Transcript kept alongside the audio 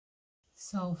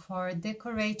So for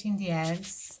decorating the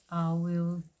eggs,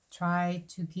 we'll try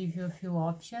to give you a few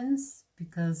options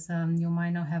because you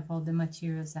might not have all the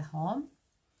materials at home.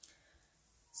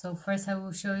 So first I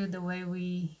will show you the way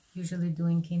we usually do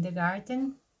in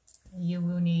kindergarten. You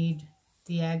will need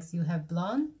the eggs you have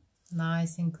blown,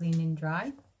 nice and clean and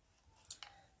dry,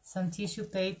 some tissue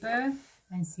paper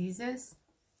and scissors,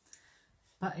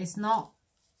 but it's not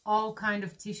all kind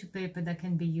of tissue paper that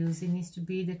can be used. It needs to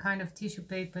be the kind of tissue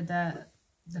paper that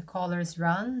the colors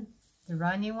run, the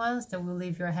runny ones that will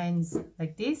leave your hands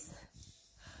like this,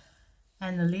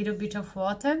 and a little bit of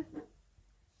water.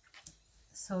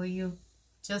 So you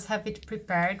just have it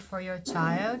prepared for your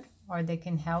child, or they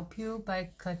can help you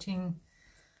by cutting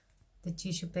the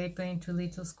tissue paper into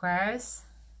little squares,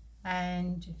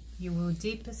 and you will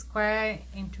dip a square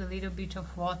into a little bit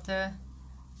of water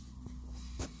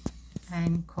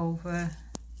and cover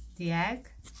the egg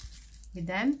with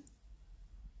them.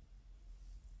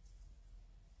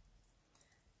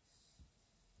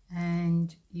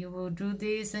 And you will do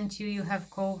this until you have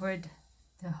covered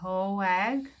the whole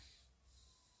egg,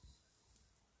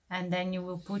 and then you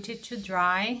will put it to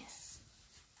dry.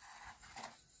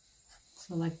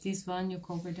 So like this one, you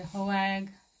cover the whole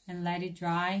egg and let it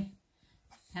dry,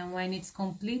 and when it's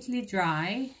completely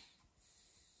dry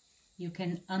you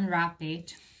can unwrap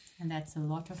it, and that's a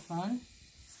lot of fun.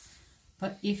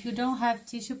 But if you don't have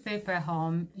tissue paper at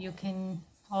home, you can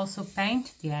also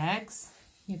paint the eggs.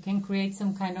 You can create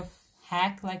some kind of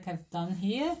hack like I've done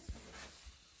here.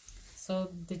 So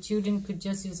the children could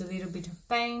just use a little bit of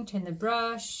paint and a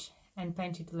brush and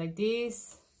paint it like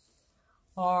this,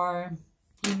 or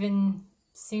even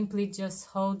simply just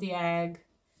hold the egg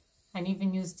and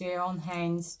even use their own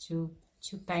hands to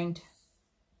paint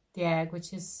the egg,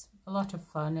 which is a lot of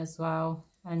fun as well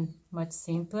and much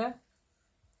simpler.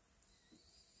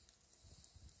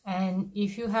 And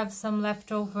if you have some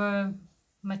leftover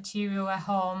material at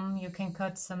home, you can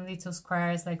cut some little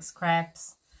squares like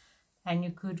scraps, and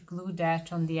you could glue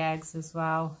that on the eggs as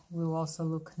well. It will also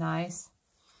look nice.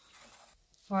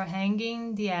 For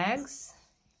hanging the eggs,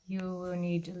 you will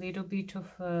need a little bit of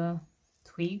a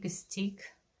twig, a stick.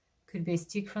 Could be a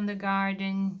stick from the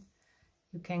garden.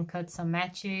 You can cut some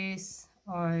matches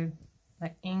or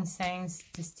like incense,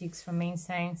 the sticks from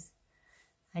incense,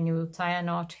 and you will tie a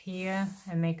knot here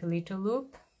and make a little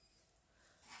loop,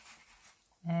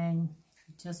 and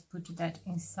just put that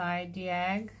inside the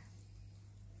egg.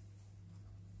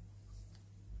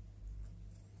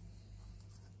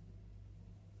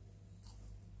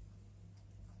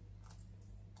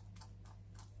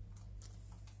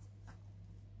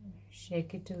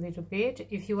 Shake it a little bit.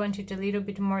 If you want it a little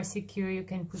bit more secure, you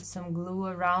can put some glue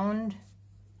around,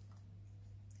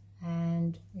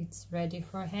 and it's ready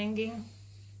for hanging.